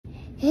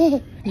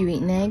You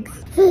eating eggs?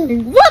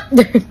 What?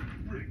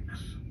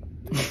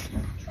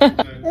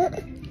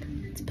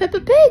 It's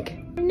Peppa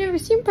Pig. I've never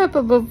seen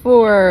Peppa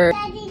before.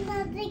 Daddy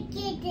not to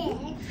get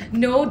it.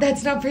 No,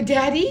 that's not for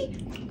Daddy?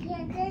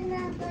 Yeah, that's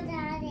not for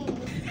Daddy.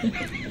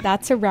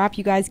 That's a wrap,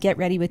 you guys. Get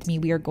ready with me.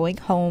 We are going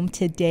home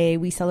today.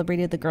 We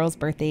celebrated the girls'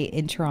 birthday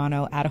in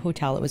Toronto at a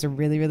hotel. It was a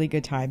really, really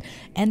good time.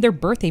 And their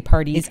birthday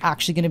party is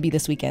actually going to be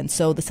this weekend.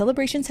 So the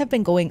celebrations have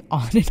been going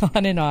on and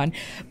on and on.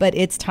 But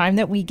it's time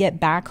that we get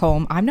back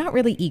home. I'm not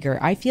really eager.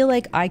 I feel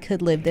like I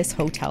could live this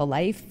hotel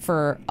life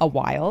for a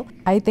while.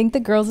 I think the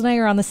girls and I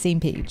are on the same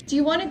page. Do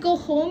you want to go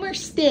home or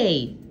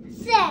stay?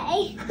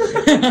 Say.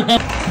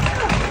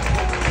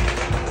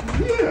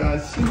 Yeah,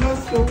 she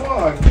wants to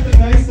walk. What's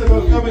nice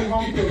about coming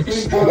home to a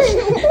clean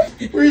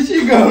house? Where's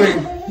she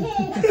going?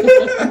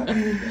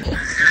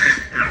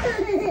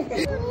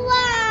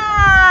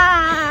 Wow.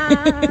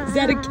 Is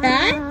that a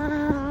cat?